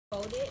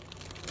Fold it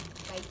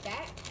like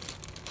that.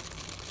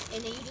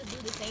 And then you just do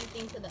the same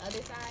thing to the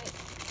other side.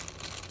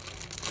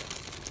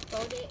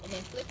 Fold it and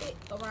then flip it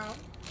around.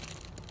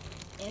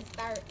 And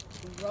start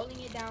rolling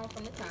it down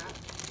from the top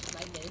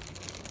like this.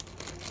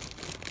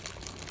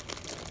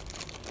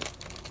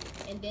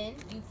 And then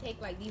you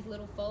take like these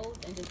little folds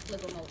and just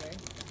flip them over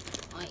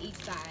on each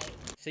side.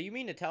 So you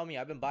mean to tell me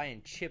I've been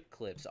buying chip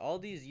clips all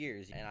these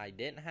years and I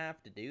didn't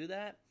have to do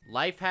that?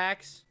 Life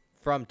hacks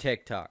from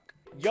TikTok.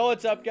 Yo,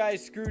 what's up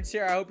guys? SCROODz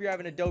here. I hope you're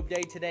having a dope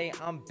day today.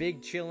 I'm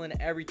big chillin'.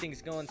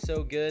 Everything's going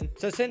so good.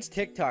 So since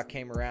TikTok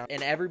came around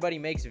and everybody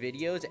makes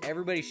videos,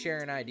 everybody's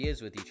sharing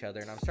ideas with each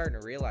other, and I'm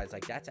starting to realize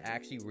like that's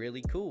actually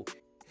really cool.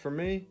 For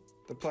me,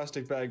 the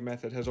plastic bag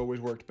method has always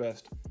worked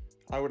best.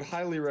 I would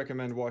highly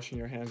recommend washing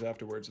your hands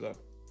afterwards though.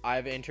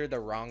 I've entered the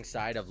wrong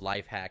side of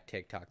life hack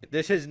TikTok.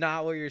 This is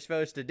not what you're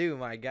supposed to do,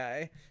 my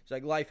guy. It's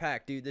like, life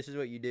hack, dude, this is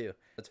what you do.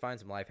 Let's find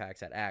some life hacks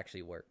that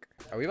actually work.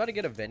 Are we about to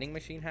get a vending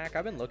machine hack?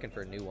 I've been looking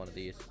for a new one of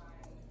these.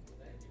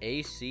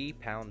 AC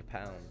pound.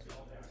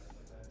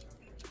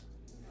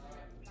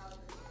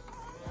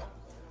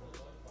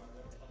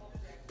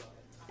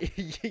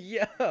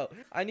 Yo,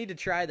 I need to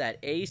try that.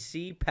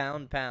 AC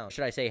pound.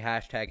 Should I say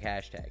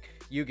hashtag?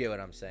 You get what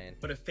I'm saying.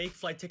 But at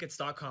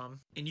fakeflighttickets.com,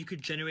 and you could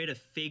generate a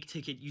fake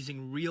ticket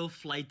using real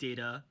flight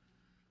data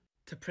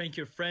to prank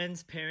your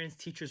friends, parents,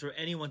 teachers, or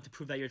anyone to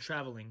prove that you're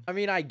traveling. I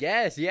mean, I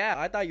guess, yeah.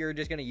 I thought you were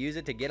just going to use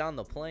it to get on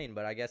the plane,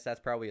 but I guess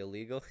that's probably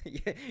illegal.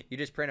 You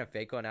just print a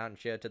fake one out and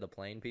show it to the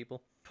plane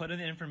people. Put in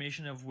the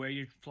information of where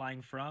you're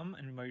flying from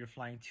and where you're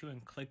flying to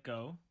and click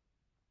go.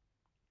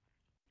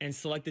 And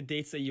select the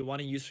dates that you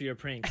want to use for your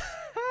pranks.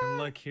 And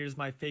look, here's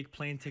my fake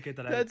plane ticket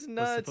that That's was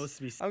nuts. supposed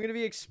to be. I'm going to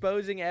be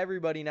exposing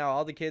everybody now.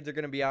 All the kids are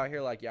going to be out here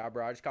like, yeah,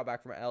 bro, I just got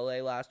back from LA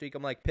last week.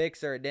 I'm like,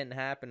 pics or it didn't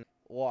happen.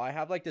 Well, I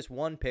have like this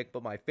one pic,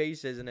 but my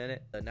face isn't in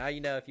it. So now you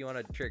know if you want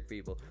to trick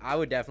people. I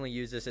would definitely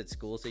use this at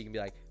school so you can be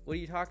like, what are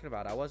you talking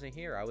about? I wasn't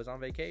here. I was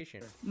on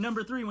vacation.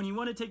 Number 3, when you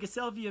want to take a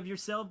selfie of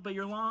yourself, but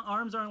your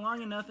arms aren't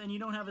long enough and you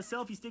don't have a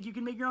selfie stick, you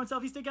can make your own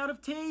selfie stick out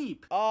of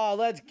tape. Oh,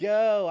 let's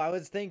go. I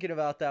was thinking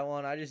about that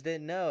one. I just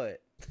didn't know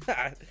it.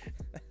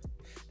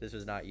 This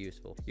was not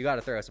useful. You got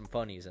to throw some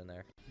funnies in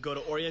there. Go to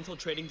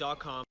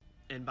orientaltrading.com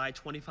and buy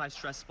 25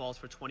 stress balls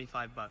for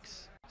 25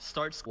 bucks.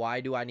 Start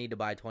Why do I need to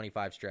buy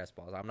 25 stress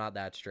balls? I'm not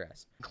that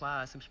stressed.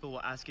 class and people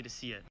will ask you to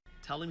see it.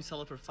 Tell them you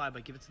sell it for 5,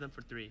 but give it to them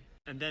for 3.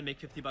 And then make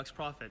 50 bucks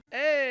profit.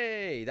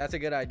 Hey, that's a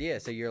good idea.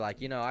 So you're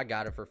like, you know, I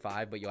got it for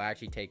 5, but you'll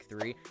actually take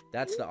 3.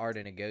 That's the art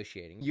of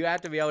negotiating. You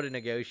have to be able to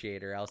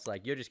negotiate or else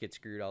like you'll just get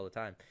screwed all the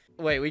time.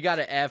 Wait, we got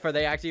an F. Are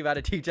they actually about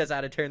to teach us how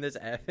to turn this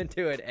F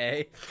into an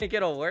A? Think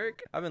it'll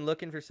work? I've been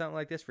looking for something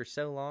like this for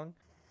so long.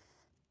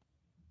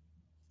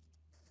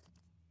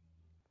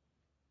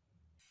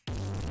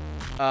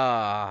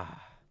 Bruh,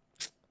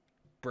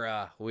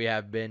 we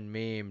have been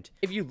memed.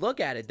 If you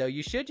look at it though,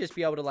 you should just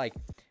be able to like,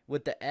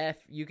 with the F,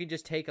 you can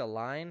just take a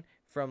line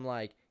from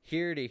like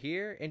here to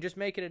here and just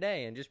make it an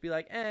A and just be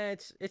like,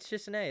 it's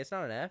just an A, it's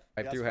not an F.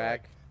 Drive-through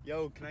hack. Like,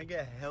 yo, can I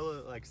get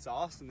hella like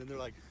sauce? And then they're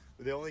like,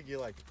 they only get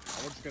like,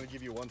 I'm just gonna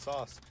give you 1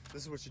 sauce.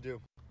 This is what you do.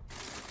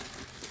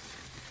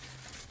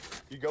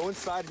 You go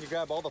inside and you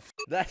grab all the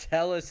That's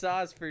hella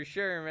sauce for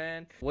sure,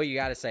 man. What you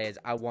gotta say is,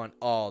 I want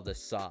all the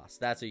sauce.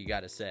 That's what you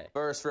gotta say.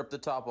 First, rip the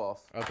top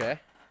off. Okay.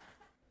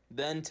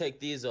 Then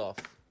take these off.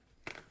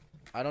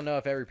 I don't know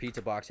if every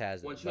pizza box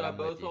has it. Once you have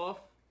both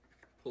off,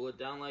 pull it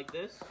down like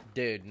this.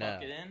 Dude, no.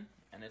 Tuck it in,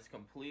 and it's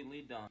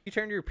completely done. You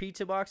turned your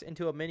pizza box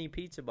into a mini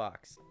pizza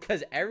box.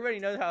 Because everybody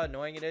knows how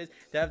annoying it is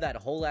to have that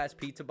whole ass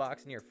pizza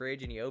box in your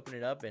fridge and you open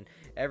it up and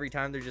every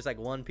time there's just like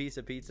one piece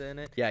of pizza in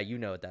it. Yeah, you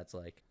know what that's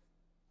like.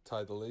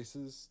 Tie the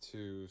laces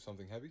to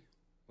something heavy,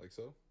 like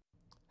so.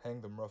 Hang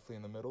them roughly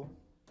in the middle.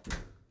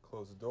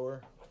 Close the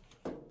door.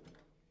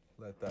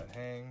 Let that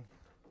hang.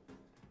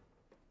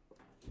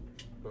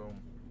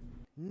 Boom.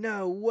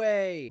 No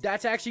way.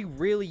 That's actually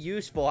really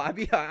useful.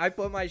 I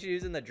put my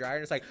shoes in the dryer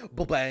and it's like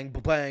ba-bang,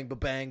 ba-bang,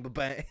 ba-bang,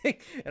 ba-bang.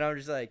 And I'm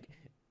just like,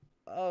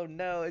 oh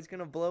no, it's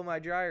gonna blow my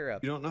dryer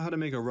up. You don't know how to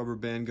make a rubber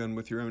band gun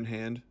with your own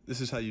hand? This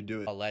is how you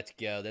do it. Oh, let's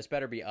go. This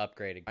better be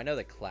upgraded. I know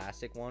the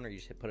classic one where you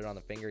just put it on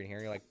the finger and here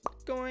and you're like,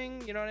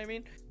 going, you know what I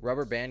mean?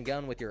 Rubber band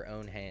gun with your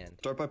own hand.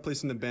 Start by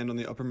placing the band on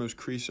the uppermost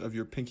crease of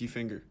your pinky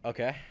finger.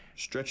 Okay.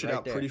 Stretch it Right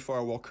out there. pretty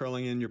far while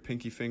curling in your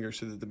pinky finger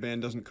so that the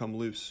band doesn't come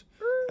loose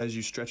as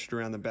you stretch it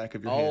around the back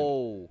of your hand.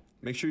 Oh.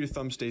 Make sure your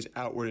thumb stays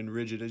outward and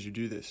rigid as you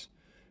do this.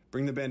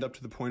 Bring the band up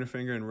to the pointer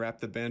finger and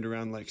wrap the band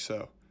around like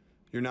so.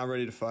 You're now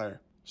ready to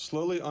fire.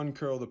 Slowly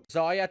uncurl the...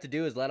 So all you have to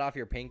do is let off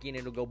your pinky and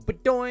it'll go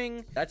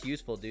ba-doing. That's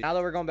useful, dude. Now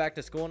that we're going back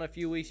to school in a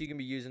few weeks, you can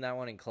be using that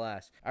one in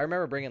class. I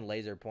remember bringing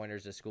laser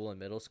pointers to school in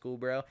middle school,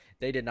 bro.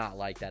 They did not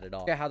like that at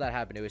all. Look at how that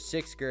happened. It was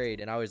 6th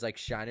grade and I was like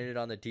shining it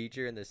on the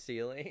teacher in the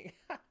ceiling.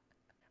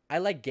 I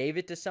like gave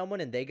it to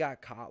someone and they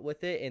got caught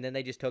with it and then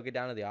they just took it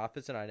down to the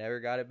office and I never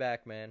got it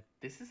back, man.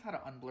 This is how to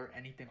unblur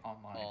anything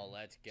online. Oh,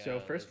 let's go. So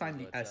first find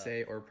the What's up?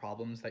 essay or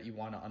problems that you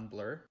want to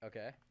unblur.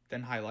 Okay.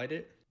 Then highlight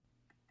it.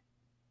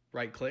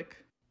 Right click.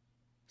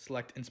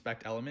 Select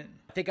inspect element.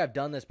 I think I've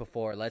done this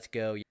before. Let's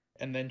go.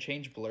 and then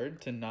change blurred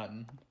to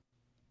none.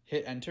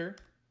 Hit enter,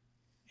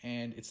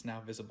 and it's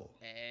now visible.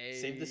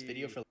 Save this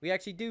video for... We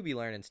actually do be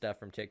learning stuff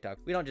from TikTok.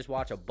 We don't just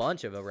watch a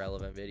bunch of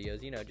irrelevant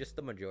videos, you know, just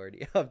the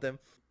majority of them.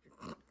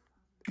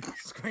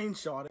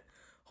 Screenshot it.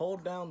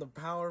 Hold down the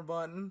power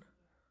button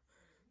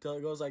till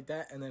it goes like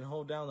that, and then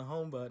hold down the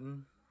home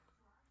button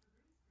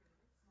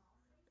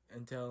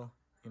until,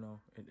 you know,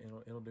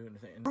 it'll do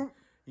anything. And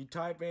you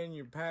type in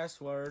your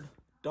password.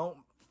 Don't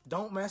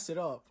mess it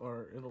up,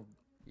 or it'll...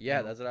 Yeah,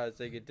 you know, that's what I was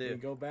thinking too. You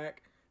go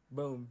back,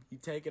 boom, you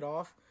take it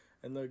off,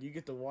 and look, you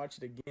get to watch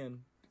it again.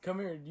 Come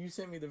here, you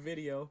sent me the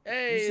video.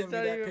 Hey, you it's sent me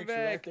not that even picture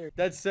back. right there.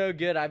 That's so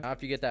good.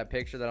 If you get that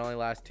picture that only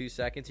lasts 2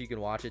 seconds, you can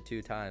watch it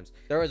 2 times.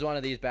 There was one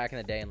of these back in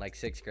the day in like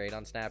 6th grade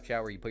on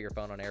Snapchat where you put your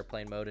phone on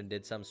airplane mode and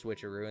did some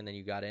switcheroo and then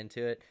you got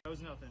into it. That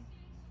was nothing.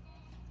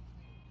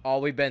 Oh,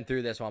 we've been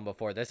through this one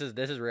before. This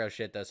is real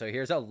shit though. So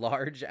here's a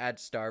large at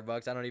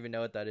Starbucks. I don't even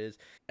know what that is.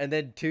 And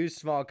then 2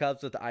 small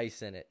cups with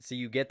ice in it. So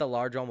you get the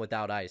large one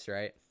without ice,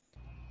 right?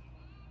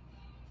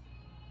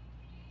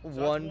 So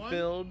one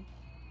filled.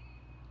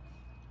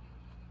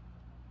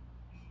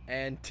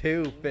 And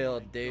 2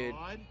 filled, dude.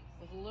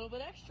 There's a little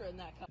bit extra in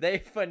that cup. They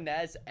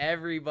finesse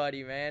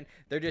everybody, man.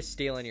 They're just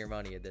stealing your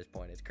money at this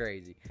point. It's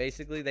crazy.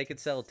 Basically, they could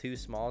sell 2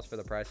 smalls for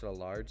the price of a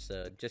large,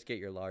 so just get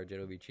your large.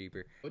 It'll be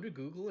cheaper. Go to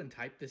Google and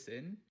type this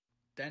in,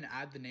 then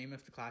add the name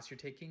of the class you're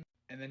taking,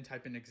 and then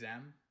type in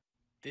exam.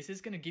 This is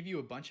going to give you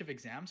a bunch of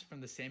exams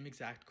from the same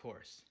exact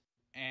course.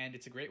 And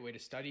it's a great way to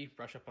study,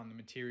 brush up on the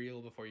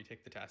material before you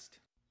take the test.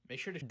 Make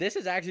sure to... This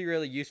is actually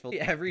really useful.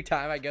 Every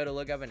time I go to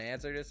look up an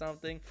answer to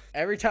something,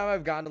 every time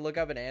I've gone to look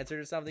up an answer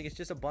to something, it's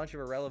just a bunch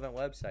of irrelevant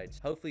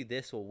websites. Hopefully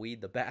this will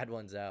weed the bad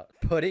ones out.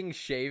 Putting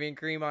shaving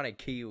cream on a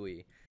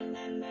kiwi.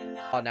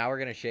 Oh, now we're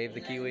gonna shave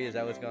the kiwi? Is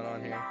that what's going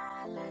on here?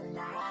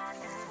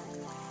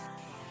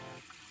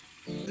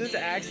 Is this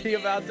actually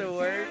about to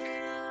work?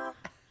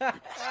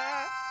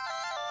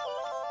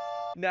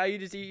 Now you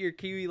just eat your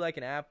kiwi like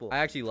an apple. I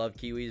actually love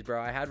kiwis,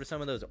 bro. I had some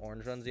of those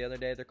orange ones the other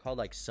day. They're called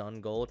like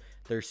Sun Gold.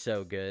 They're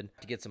so good.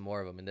 To get some more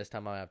of them, and this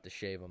time I have to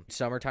shave them.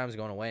 Summertime's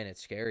going away, and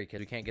it's scary because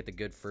we can't get the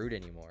good fruit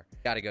anymore.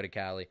 Gotta go to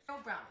Cali.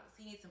 Brownies.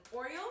 You need some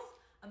Oreos,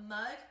 a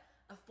mug,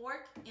 a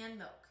fork, and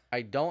milk.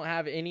 I don't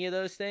have any of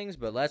those things,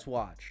 but let's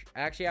watch.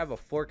 I actually have a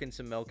fork and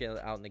some milk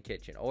out in the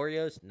kitchen.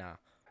 Oreos? Nah.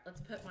 Let's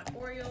put my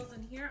Oreos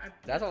in here.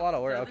 That's a lot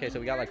of Oreos. Okay,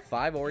 so we got like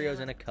 5 Oreos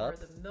in a cup.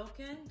 Pour the milk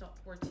in. Don't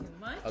pour too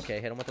much. Okay,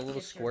 hit them with a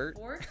little squirt.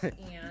 Fork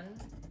and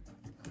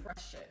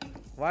crush it.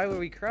 Why were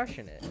we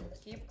crushing it?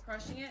 Keep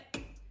crushing it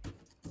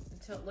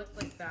until it looks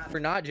like that. We're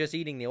not just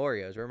eating the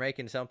Oreos. We're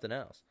making something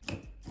else.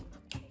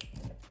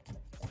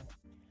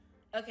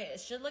 Okay, it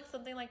should look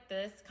something like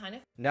this, kind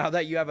of. Now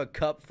that you have a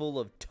cup full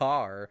of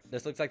tar,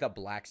 this looks like a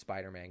black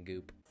Spider-Man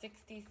goop.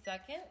 60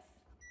 seconds.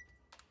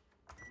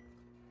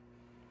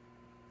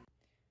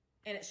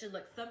 And it should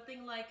look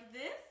something like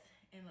this.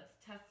 And let's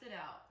test it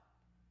out.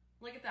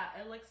 Look at that.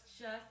 It looks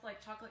just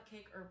like chocolate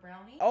cake or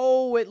brownie.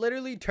 Oh, it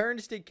literally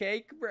turns to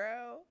cake,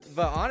 bro.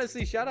 But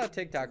honestly, shout out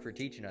TikTok for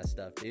teaching us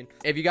stuff, dude.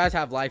 If you guys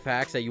have life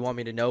hacks that you want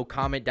me to know,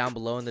 comment down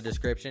below in the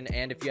description.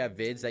 And if you have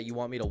vids that you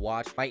want me to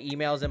watch, my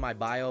email's in my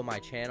bio, my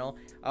channel.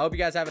 I hope you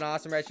guys have an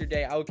awesome rest of your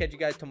day. I will catch you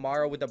guys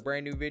tomorrow with a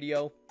brand new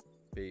video.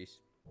 Peace.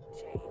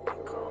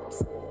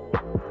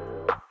 mjNichols.